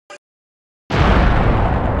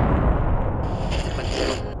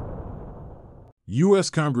U.S.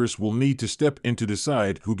 Congress will need to step in to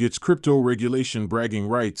decide who gets crypto regulation bragging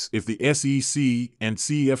rights if the SEC and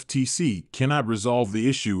CFTC cannot resolve the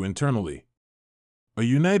issue internally. A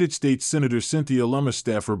United States Senator Cynthia Lummis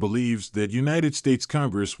staffer believes that United States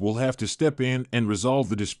Congress will have to step in and resolve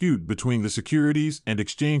the dispute between the Securities and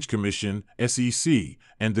Exchange Commission, SEC,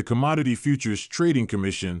 and the Commodity Futures Trading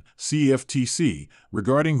Commission, CFTC,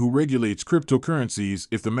 regarding who regulates cryptocurrencies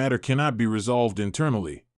if the matter cannot be resolved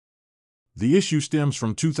internally. The issue stems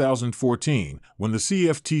from 2014, when the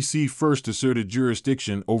CFTC first asserted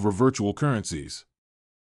jurisdiction over virtual currencies.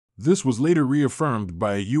 This was later reaffirmed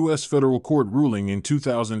by a U.S. federal court ruling in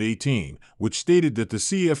 2018, which stated that the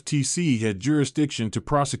CFTC had jurisdiction to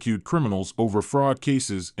prosecute criminals over fraud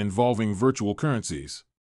cases involving virtual currencies.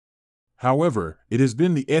 However, it has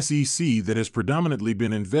been the SEC that has predominantly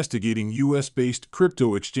been investigating U.S.-based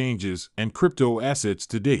crypto exchanges and crypto assets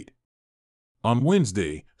to date. On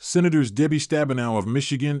Wednesday, Senators Debbie Stabenow of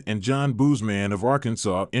Michigan and John Boozman of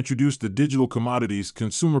Arkansas introduced the Digital Commodities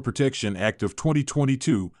Consumer Protection Act of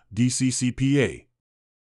 2022, DCCPA.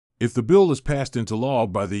 If the bill is passed into law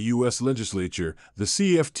by the U.S. legislature, the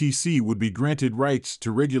CFTC would be granted rights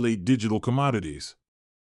to regulate digital commodities.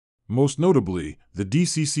 Most notably, the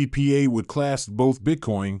DCCPA would class both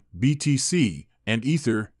Bitcoin, BTC, and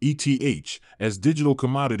Ether, ETH, as digital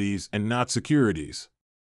commodities and not securities.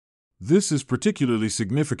 This is particularly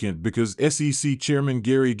significant because SEC Chairman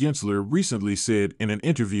Gary Gensler recently said in an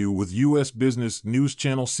interview with U.S. business news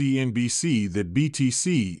channel CNBC that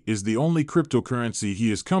BTC is the only cryptocurrency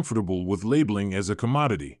he is comfortable with labeling as a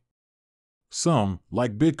commodity. Some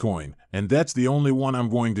like Bitcoin, and that's the only one I'm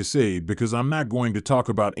going to say because I'm not going to talk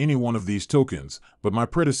about any one of these tokens, but my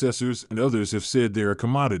predecessors and others have said they're a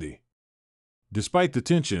commodity. Despite the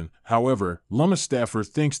tension, however, Lummis staffer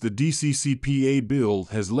thinks the DCCPA bill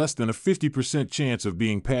has less than a 50% chance of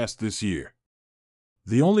being passed this year.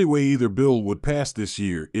 The only way either bill would pass this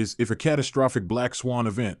year is if a catastrophic black swan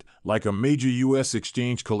event, like a major U.S.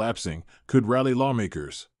 exchange collapsing, could rally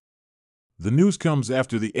lawmakers. The news comes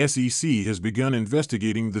after the SEC has begun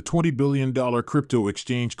investigating the $20 billion crypto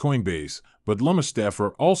exchange Coinbase, but Lummis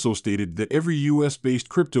staffer also stated that every U.S.-based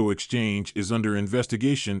crypto exchange is under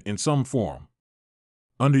investigation in some form.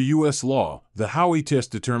 Under U.S. law, the Howey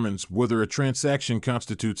test determines whether a transaction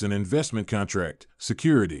constitutes an investment contract,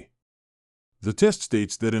 security. The test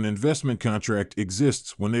states that an investment contract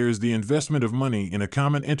exists when there is the investment of money in a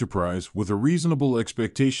common enterprise with a reasonable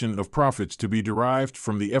expectation of profits to be derived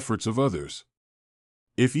from the efforts of others.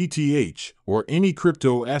 If ETH, or any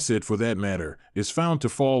crypto asset for that matter, is found to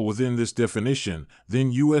fall within this definition,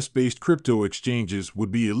 then U.S.-based crypto exchanges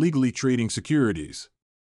would be illegally trading securities.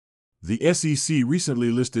 The SEC recently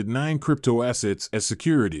listed 9 crypto assets as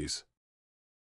securities.